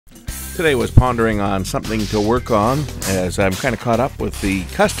Today was pondering on something to work on as I'm kind of caught up with the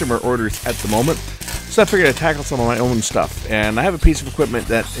customer orders at the moment. So I figured I'd tackle some of my own stuff. And I have a piece of equipment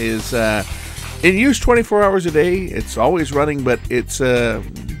that is in use 24 hours a day. It's always running, but it's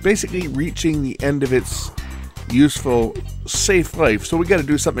basically reaching the end of its useful, safe life. So we got to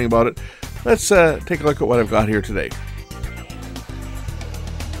do something about it. Let's take a look at what I've got here today.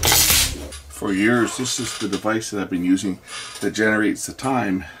 For years, this is the device that I've been using that generates the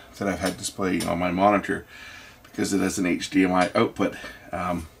time that I've had displaying on my monitor because it has an HDMI output.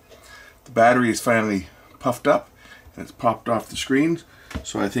 The battery is finally puffed up and it's popped off the screen,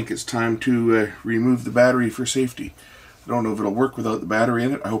 so I think it's time to remove the battery for safety. I don't know if it'll work without the battery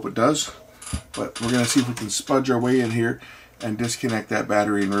in it. I hope it does, but we're going to see if we can spudge our way in here and disconnect that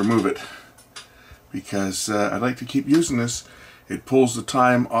battery and remove it, because I'd like to keep using this. It pulls the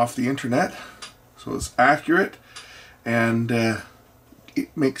time off the internet, so it's accurate, and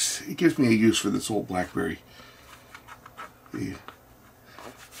it gives me a use for this old BlackBerry. The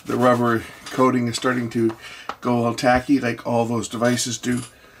rubber coating is starting to go all tacky like all those devices do,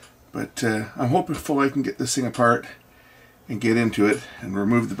 but I'm hopeful I can get this thing apart and get into it and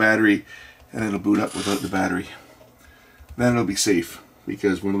remove the battery, and it'll boot up without the battery. Then it'll be safe,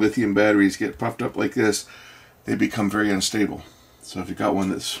 because when lithium batteries get puffed up like this, they become very unstable. So if you've got one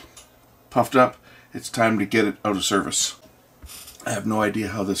that's puffed up, it's time to get it out of service. I have no idea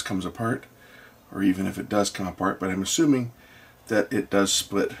how this comes apart, or even if it does come apart, but I'm assuming that it does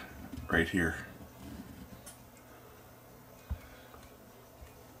split right here.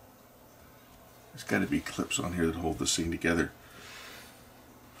 There's got to be clips on here that hold this thing together.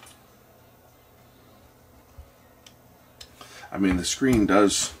 I mean, the screen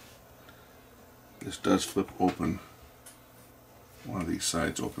does, this does flip open. One of these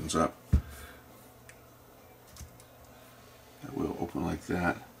sides opens up. That will open like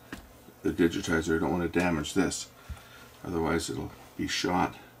that. The digitizer, I don't want to damage this, otherwise it'll be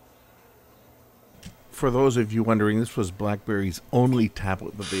shot. For those of you wondering, this was BlackBerry's only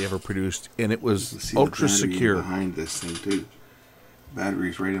tablet that they ever produced, and it was ultra secure. Behind this thing too.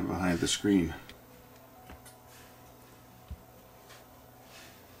 Battery's right in behind the screen.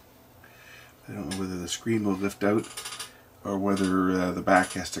 I don't know whether the screen will lift out or whether the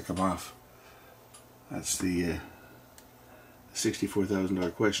back has to come off. That's the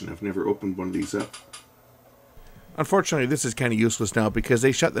 $64,000 question. I've never opened one of these up. Unfortunately, this is kind of useless now because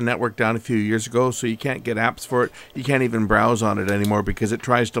they shut the network down a few years ago, so you can't get apps for it. You can't even browse on it anymore because it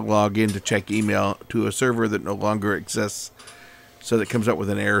tries to log in to check email to a server that no longer exists. So that comes up with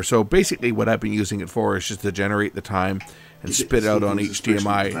an error. So basically what I've been using it for is just to generate the time and spit out on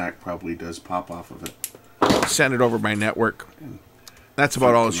HDMI. The back probably does pop off of it. Send it over my network. That's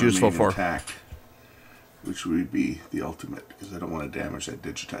about all it's useful for. Intact, which would be the ultimate, because I don't want to damage that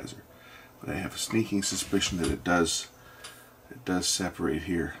digitizer. But I have a sneaking suspicion that it does separate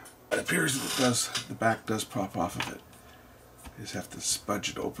here. It appears that it does. The back does pop off of it. I just have to spudge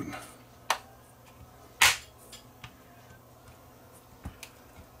it open.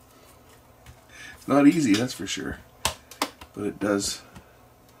 It's not easy, that's for sure. But it does,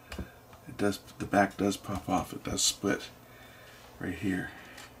 the back does pop off. It does split right here.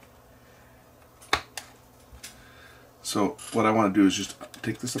 So what I want to do is just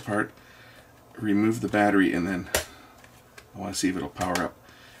take this apart, remove the battery, and then I want to see if it'll power up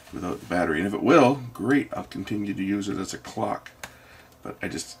without the battery. And if it will, great, I'll continue to use it as a clock. But I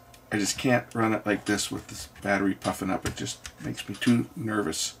just can't run it like this with this battery puffing up. It just makes me too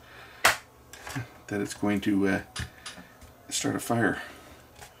nervous that it's going to start a fire.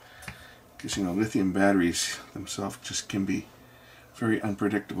 Because, you know, lithium batteries themselves just can be very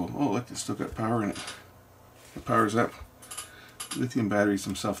unpredictable. Oh, look, it's still got power in it. It powers up. Lithium batteries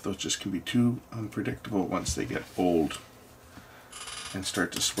themselves, those just can be too unpredictable once they get old and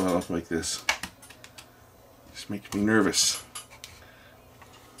start to swell up like this. Just makes me nervous.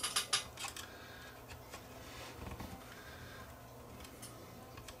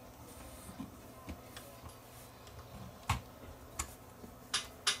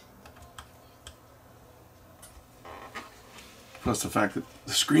 Plus the fact that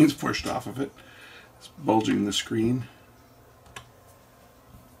the screen's pushed off of it. It's bulging the screen.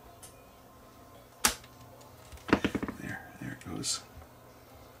 There it goes.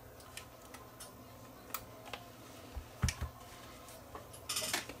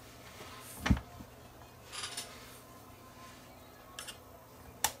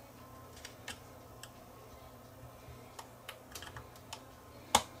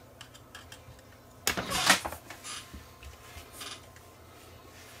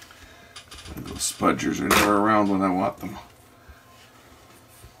 Those spudgers are never around when I want them.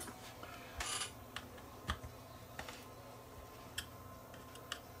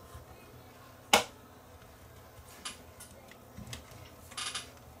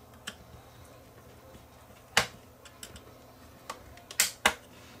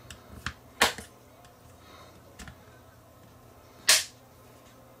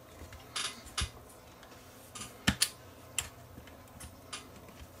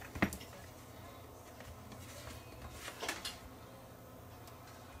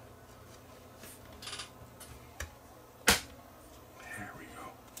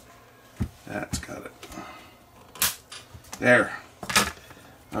 That's got it. There.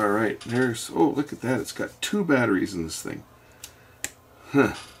 Alright, there's, oh, look at that. It's got 2 batteries in this thing.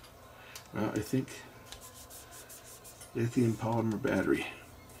 Huh. Well, I think lithium polymer battery.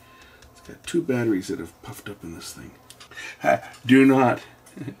 It's got 2 batteries that have puffed up in this thing. Do not,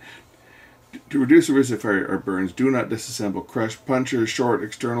 to reduce the risk of fire or burns, do not disassemble, crush, puncture, short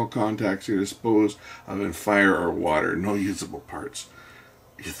external contacts or dispose of in fire or water. No usable parts.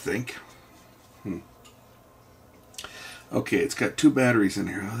 You think? Okay, it's got 2 batteries in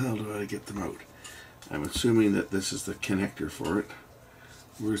here. How the hell do I get them out? I'm assuming that this is the connector for it.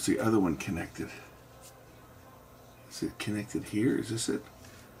 Where's the other one connected? Is it connected here? Is this it?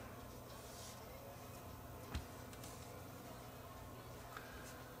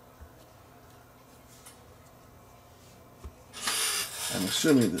 I'm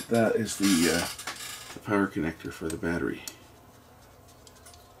assuming that that is the power connector for the battery.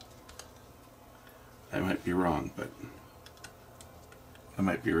 I might be wrong, but I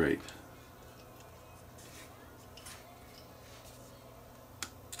might be right.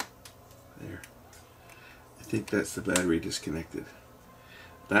 There. I think that's the battery disconnected.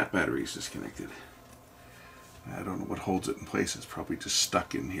 That battery is disconnected. I don't know what holds it in place. It's probably just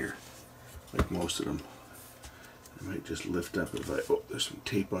stuck in here, like most of them. I might just lift up if I... Oh, there's some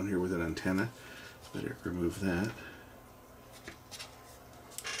tape on here with an antenna. Better remove that.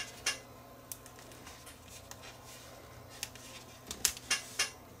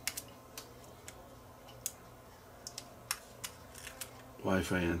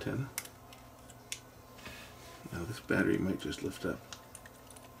 Wi-Fi antenna. Now this battery might just lift up.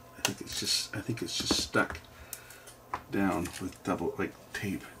 I think it's just stuck down with double like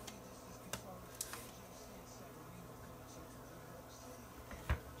tape.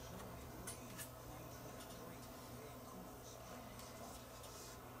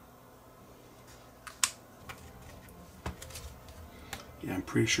 Yeah, I'm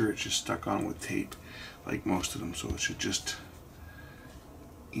pretty sure it's just stuck on with tape like most of them, so it should just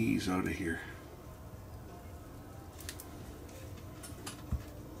ease out of here.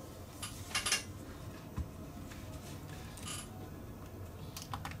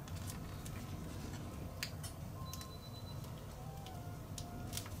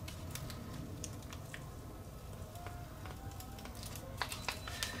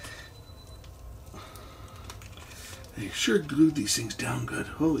 They sure glued these things down good.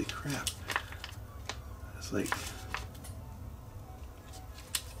 Holy crap. It's like...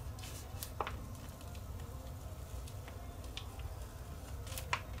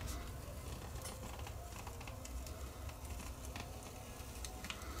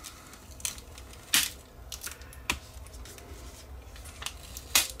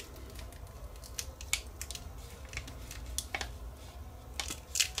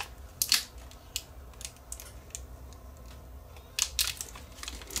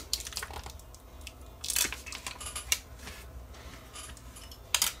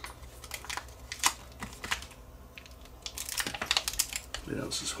 What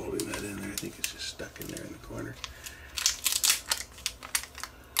else is holding that in there? I think it's just stuck in there in the corner.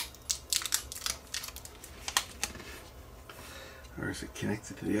 Or is it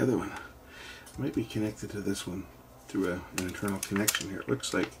connected to the other one? It might be connected to this one through an internal connection here. It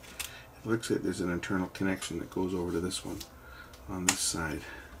looks like there's an internal connection that goes over to this one on this side.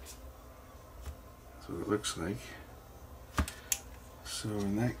 That's what it looks like. So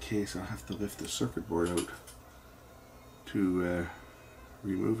in that case, I'll have to lift the circuit board out to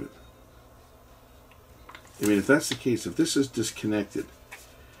remove it. I mean, if that's the case, if this is disconnected,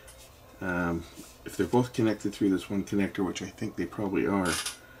 if they're both connected through this one connector, which I think they probably are,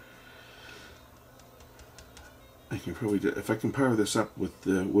 I can probably do, if I can power this up with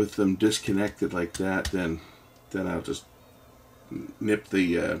them disconnected like that, then I'll just nip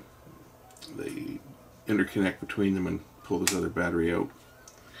the interconnect between them and pull this other battery out.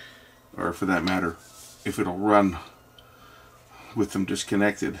 Or for that matter, if it'll run with them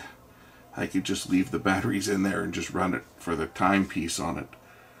disconnected, I could just leave the batteries in there and just run it for the timepiece on it,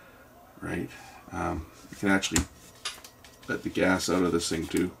 right? You can actually let the gas out of this thing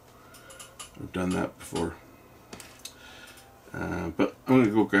too. I've done that before. But I'm going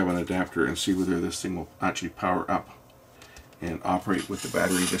to go grab an adapter and see whether this thing will actually power up and operate with the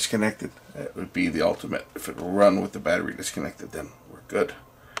battery disconnected. That would be the ultimate. If it will run with the battery disconnected, then we're good.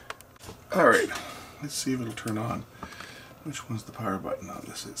 Alright, let's see if it'll turn on. Which one's the power button on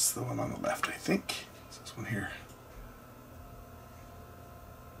this? It's the one on the left, I think. It's this one here.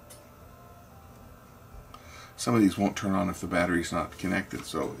 Some of these won't turn on if the battery's not connected,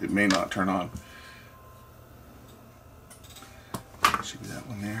 so it may not turn on. Should be that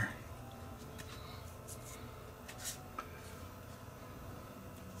one there.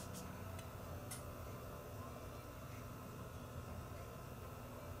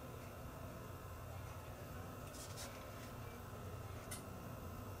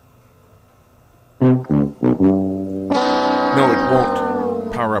 No, it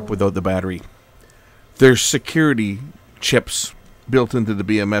won't power up without the battery. There's security chips built into the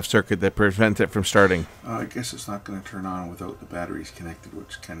BMF circuit that prevent it from starting. I guess it's not going to turn on without the batteries connected,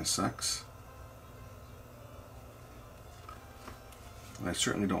 which kind of sucks. And I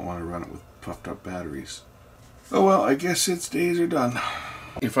certainly don't want to run it with puffed up batteries. Oh well, I guess its days are done.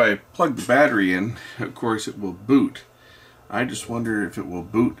 If I plug the battery in, of course it will boot. I just wonder if it will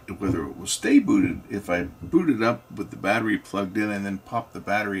boot, whether it will stay booted if I boot it up with the battery plugged in and then pop the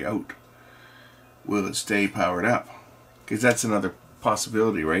battery out. Will it stay powered up? Because that's another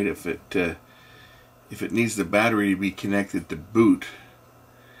possibility, right? If it needs the battery to be connected to boot,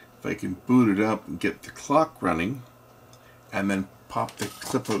 if I can boot it up and get the clock running, and then pop the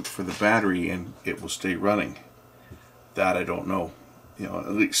clip out for the battery, and it will stay running. That I don't know. You know,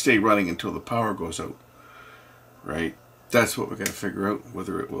 at least stay running until the power goes out, right? That's what we're going to figure out,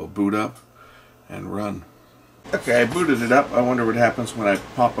 whether it will boot up and run. Okay, I booted it up. I wonder what happens when I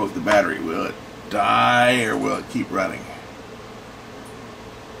pop out the battery. Will it die or will it keep running?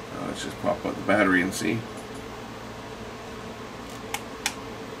 Let's just pop out the battery and see.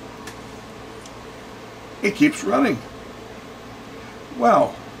 It keeps running.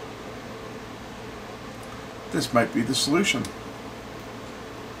 Well, this might be the solution.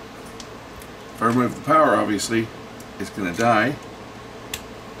 If I remove the power, obviously, it's going to die.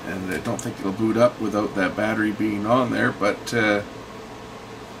 And I don't think it'll boot up without that battery being on there, but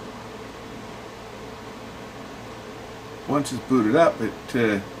once it's booted up,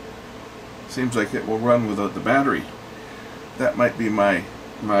 it seems like it will run without the battery. That might be my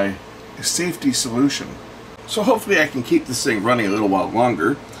safety solution. So hopefully I can keep this thing running a little while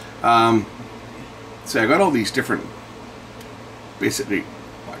longer. See, I got all these different, basically,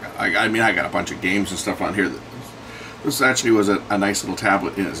 I mean, I got a bunch of games and stuff on here. This actually was a nice little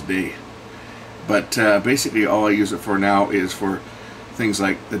tablet in its day. But basically all I use it for now is for things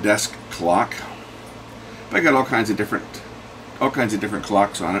like the desk clock. But I got all kinds of different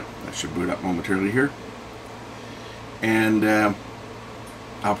clocks on it. That should boot up momentarily here. And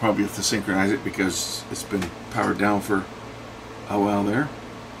I'll probably have to synchronize it because it's been powered down for a while there.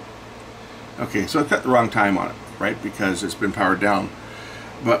 Okay, so I've got the wrong time on it, right? Because it's been powered down.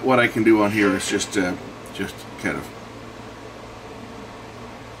 But what I can do on here is just kind of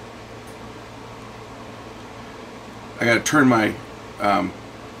I got to turn my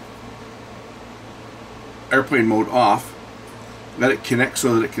airplane mode off, let it connect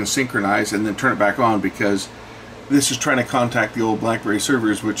so that it can synchronize, and then turn it back on because this is trying to contact the old BlackBerry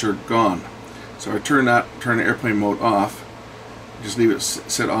servers, which are gone. So I turn the airplane mode off, just leave it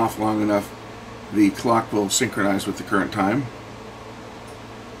sit off long enough, the clock will synchronize with the current time.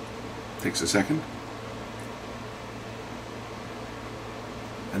 Takes a second.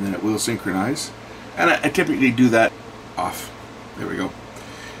 And then it will synchronize. And I typically do that off. There we go.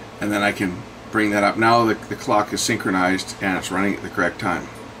 And then I can bring that up. Now the clock is synchronized and it's running at the correct time.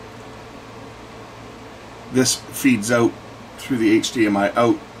 This feeds out through the HDMI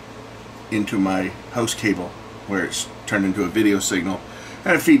out into my house cable where it's turned into a video signal,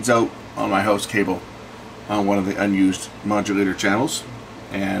 and it feeds out on my house cable on one of the unused modulator channels,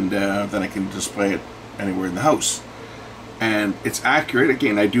 and then I can display it anywhere in the house. And it's accurate.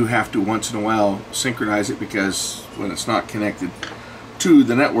 Again, I do have to once in a while synchronize it because when it's not connected to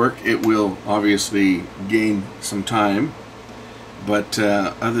the network it will obviously gain some time, but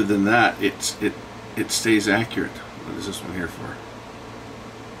other than that it stays accurate. What is this one here for?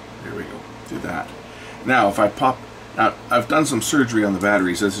 There we go. Do that. Now if I pop, now I've done some surgery on the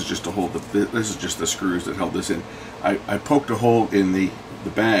batteries. This is just to hold this is just the screws that held this in. I poked a hole in the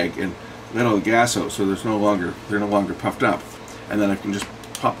bag and let all the gas out, so they're no longer puffed up, and then I can just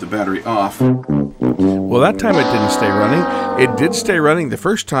pop the battery off. Well, that time it didn't stay running. It did stay running the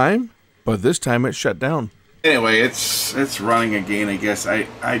first time, but this time it shut down. Anyway, it's running again, I guess.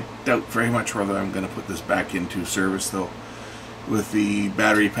 I doubt very much whether I'm going to put this back into service though, with the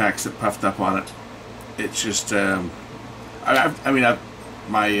battery packs that puffed up on it. It's just my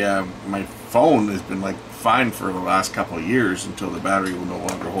phone has been like fine for the last couple of years until the battery will no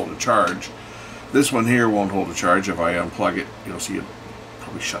longer hold a charge. This one here won't hold a charge. If I unplug it, you'll see it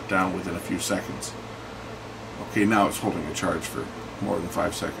probably shut down within a few seconds. Okay, now it's holding a charge for more than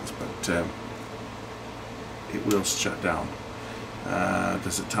 5 seconds, but it will shut down.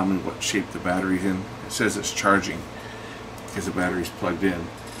 Does it tell me what shape the battery's in? It says it's charging because the battery's plugged in,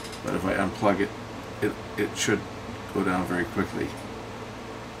 but if I unplug it, it should go down very quickly.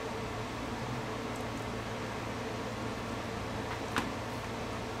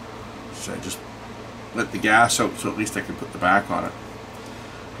 So I just let the gas out so at least I can put the back on it.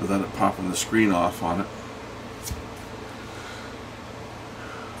 without it popping the screen off on it.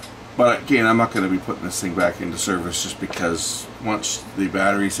 But again, I'm not going to be putting this thing back into service, just because once the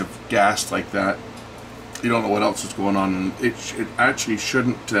batteries have gassed like that, you don't know what else is going on. And it actually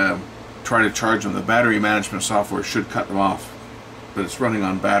shouldn't try to charge them. The battery management software should cut them off, but it's running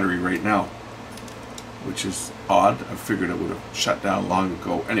on battery right now, which is odd. I figured it would have shut down long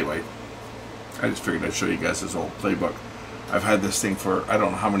ago. Anyway, I just figured I'd show you guys this old Playbook. I've had this thing for, I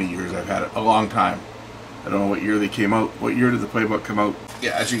don't know how many years I've had it. A long time. I don't know what year they came out. What year did the Playbook come out?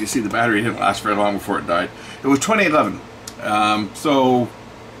 Yeah, as you can see, the battery didn't last very long before it died. It was 2011. So,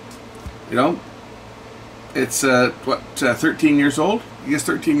 you know, it's, 13 years old? I guess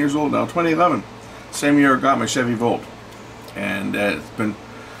 13 years old now. 2011. Same year I got my Chevy Volt. And it's been,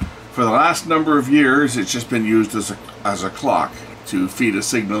 for the last number of years, it's just been used as a clock to feed a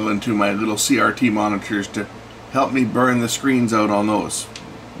signal into my little CRT monitors to help me burn the screens out on those.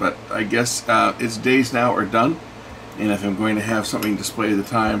 But I guess its days now are done, and if I'm going to have something display the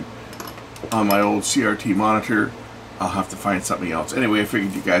time on my old CRT monitor, I'll have to find something else. Anyway, I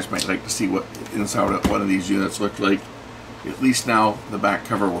figured you guys might like to see what inside of one of these units looked like. At least now the back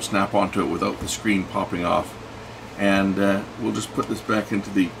cover will snap onto it without the screen popping off. And we'll just put this back into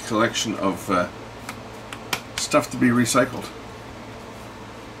the collection of stuff to be recycled.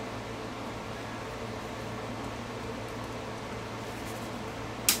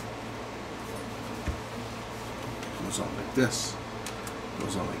 Goes on like this.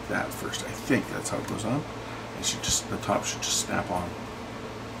 Goes on like that first. I think that's how it goes on. It should just, the top should just snap on.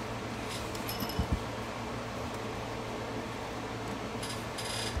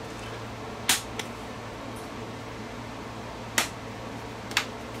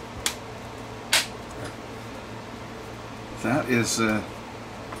 That is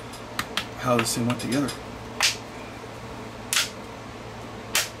how this thing went together.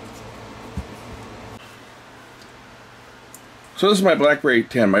 So this is my BlackBerry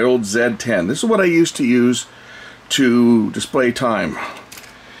 10, my old Z10. This is what I used to use to display time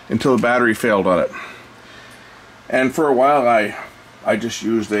until the battery failed on it. And for a while I just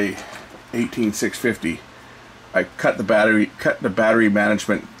used a 18650. I cut the battery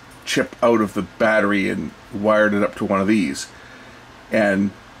management chip out of the battery and wired it up to one of these and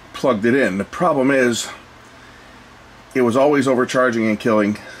plugged it in. The problem is it was always overcharging and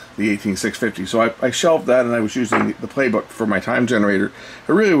killing the 18650, so I shelved that, and I was using the Playbook for my time generator.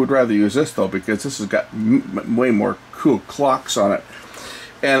 I really would rather use this though, because this has got way more cool clocks on it,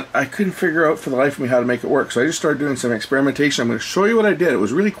 and I couldn't figure out for the life of me how to make it work. So I just started doing some experimentation. I'm going to show you what I did. It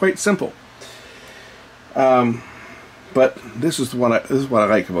was really quite simple, but this is what I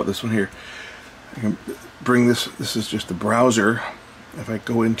like about this one here. I can bring this. This is just the browser. If I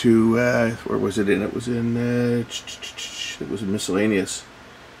go into where was it in? It was in miscellaneous.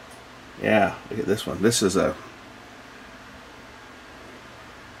 Yeah, look at this one. This is a.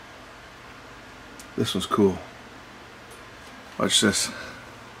 This one's cool. Watch this.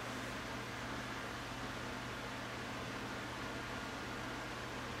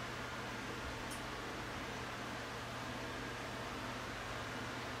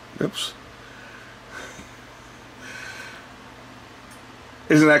 Oops.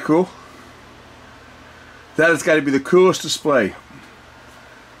 Isn't that cool? That has got to be the coolest display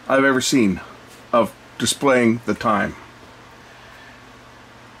I've ever seen of displaying the time.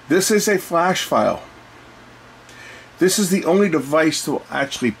 This is a flash file. This is the only device that will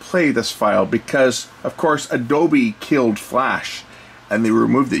actually play this file because, of course, Adobe killed Flash and they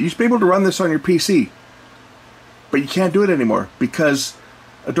removed it. You used to be able to run this on your PC, but you can't do it anymore because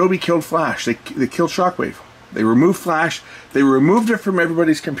Adobe killed Flash. They killed Shockwave. They removed Flash. They removed it from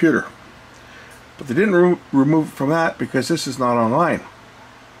everybody's computer. But they didn't remove it from that because this is not online.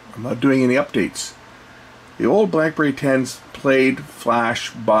 I'm not doing any updates. The old BlackBerry 10s played Flash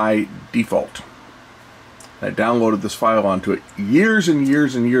by default. I downloaded this file onto it years and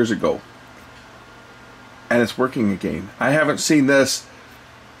years and years ago. And it's working again. I haven't seen this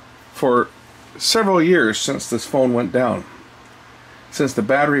for several years since this phone went down. Since the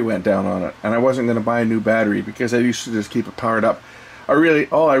battery went down on it. And I wasn't going to buy a new battery because I used to just keep it powered up.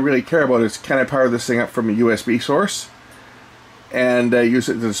 All I really care about is, can I power this thing up from a USB source and use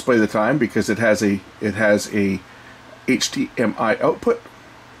it to display the time, because it has a HDMI output,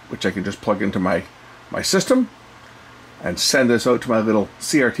 which I can just plug into my system and send this out to my little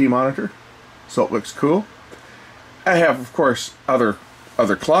CRT monitor, so it looks cool. I have, of course, other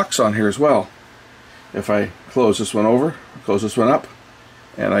clocks on here as well. If I close this one over, close this one up,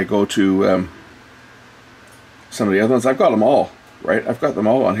 and I go to some of the other ones, I've got them all, right? I've got them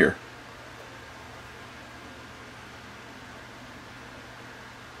all on here.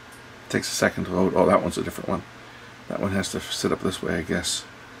 takes a second to load. Oh, that one's a different one. That one has to sit up this way, I guess.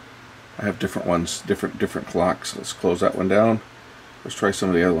 I have different ones, different clocks. Let's close that one down. Let's try some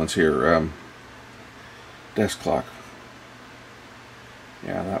of the other ones here. Desk clock.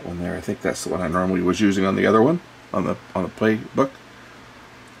 Yeah, that one there. I think that's the one I normally was using on the other one, on the Playbook.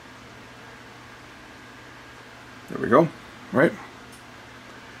 There we go. Right.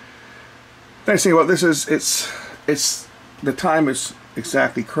 Nice thing about this is it's the time is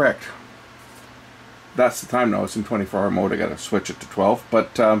exactly correct. That's the time now. It's in 24-hour mode. I got to switch it to 12,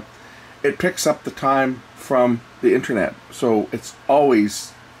 but it picks up the time from the internet, so it's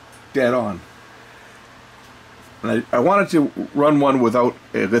always dead on. And I wanted to run one without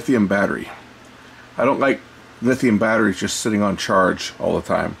a lithium battery. I don't like lithium batteries just sitting on charge all the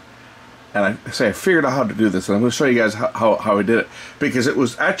time. And I figured out how to do this, and I'm going to show you guys how I did it, because it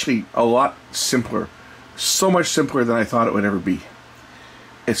was actually a lot simpler. So much simpler than I thought it would ever be.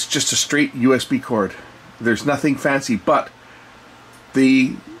 It's just a straight USB cord. There's nothing fancy, but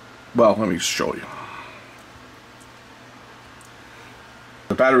well, let me show you.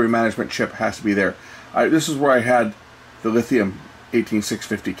 The battery management chip has to be there. This is where I had the lithium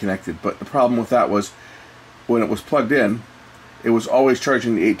 18650 connected, but the problem with that was when it was plugged in, it was always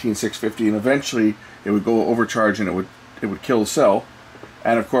charging the 18650, and eventually it would go overcharge and it would kill the cell.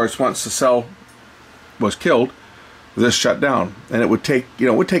 And of course, once the cell was killed, this shut down, and it would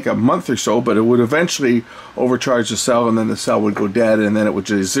take a month or so, but it would eventually overcharge the cell, and then the cell would go dead, and then it would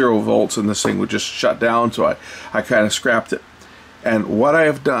just 0 volts, and this thing would just shut down. So I kind of scrapped it. And what I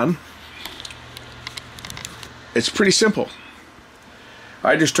have done, it's pretty simple.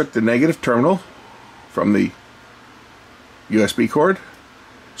 I just took the negative terminal from the USB cord,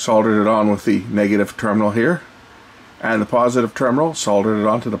 soldered it on with the negative terminal here, and the positive terminal, soldered it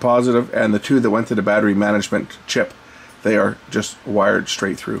onto the positive, and the two that went to the battery management chip, they are just wired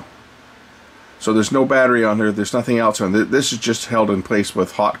straight through. So there's no battery on there, there's nothing else on there. This is just held in place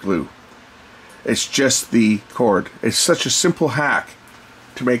with hot glue. It's just the cord. It's such a simple hack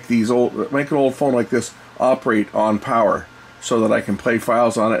to make an old phone like this operate on power, so that I can play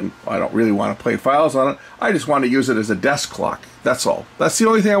files on it. And I don't really want to play files on it. I just want to use it as a desk clock. That's all. That's the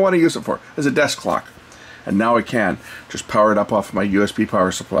only thing I want to use it for, as a desk clock. And now I can just power it up off my USB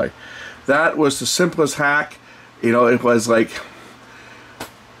power supply. That was the simplest hack. You know, it was like,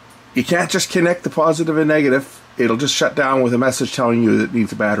 you can't just connect the positive and negative. It'll just shut down with a message telling you that it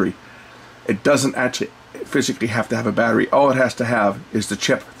needs a battery. It doesn't actually physically have to have a battery. All it has to have is the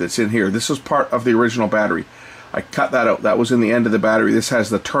chip that's in here. This was part of the original battery. I cut that out. That was in the end of the battery. This has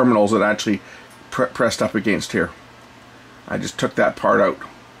the terminals that actually pressed up against here. I just took that part out.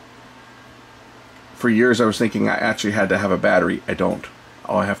 For years I was thinking I actually had to have a battery. I don't.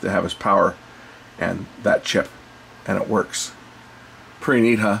 All I have to have is power and that chip, and it works. Pretty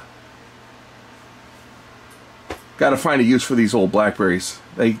neat, huh? Got to find a use for these old Blackberries.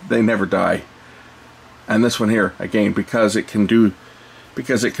 They never die. And this one here, again, because it can play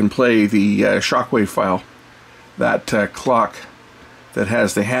the shockwave file. That clock that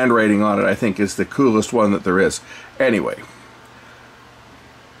has the handwriting on it, I think, is the coolest one that there is. Anyway,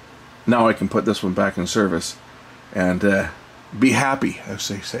 now I can put this one back in service and be happy, as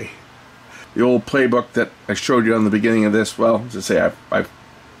they say. The old Playbook that I showed you on the beginning of this, well, as I say, I've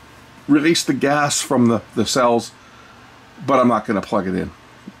released the gas from the cells, but I'm not going to plug it in.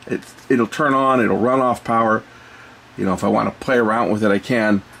 It'll turn on, it'll run off power. You know, if I want to play around with it, I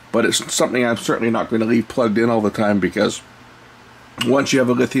can. But it's something I'm certainly not going to leave plugged in all the time, because once you have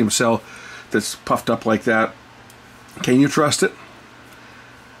a lithium cell that's puffed up like that, can you trust it?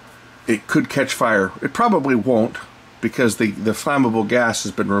 It could catch fire. It probably won't, because the flammable gas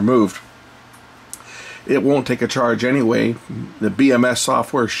has been removed. It won't take a charge anyway. The BMS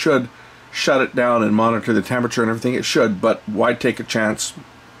software should shut it down and monitor the temperature and everything. It should, but why take a chance?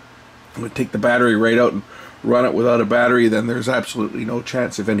 I'm going to take the battery right out and run it without a battery, then there's absolutely no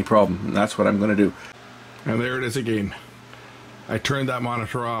chance of any problem, and that's what I'm going to do. And there it is again. I turned that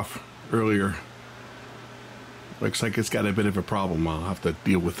monitor off earlier. Looks like it's got a bit of a problem. I'll have to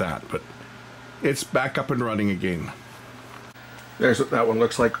deal with that, but it's back up and running again. There's what that one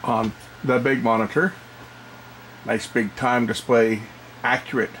looks like on the big monitor. Nice big time display,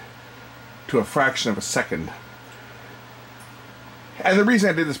 accurate to a fraction of a second. And the reason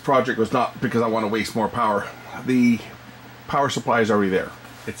I did this project was not because I want to waste more power. The power supply is already there.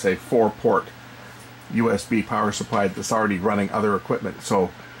 It's a 4-port USB power supply that's already running other equipment. So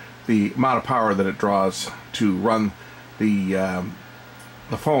the amount of power that it draws to run the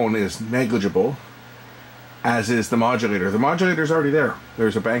phone is negligible, as is the modulator. The modulator is already there.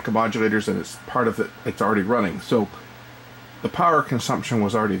 There's a bank of modulators, and it's part of it. It's already running. So the power consumption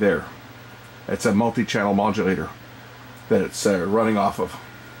was already there. It's a multi-channel modulator that it's running off of.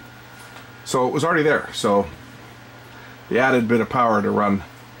 So it was already there. So the added bit of power to run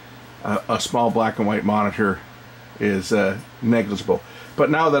a small black and white monitor is negligible. But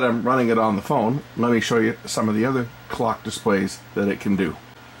now that I'm running it on the phone, let me show you some of the other clock displays that it can do.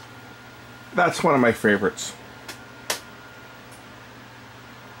 That's one of my favorites.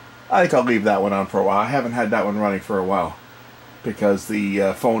 I think I'll leave that one on for a while. I haven't had that one running for a while because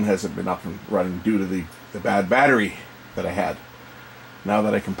the phone hasn't been up and running due to the bad battery that I had. Now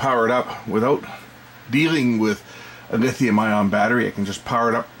that I can power it up without dealing with a lithium-ion battery, I can just power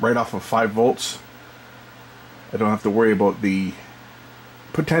it up right off of 5 volts. I don't have to worry about the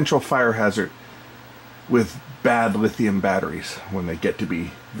potential fire hazard with bad lithium batteries when they get to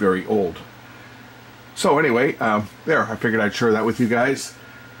be very old. So anyway, there, I figured I'd share that with you guys.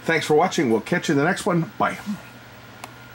 Thanks for watching. We'll catch you in the next one. Bye.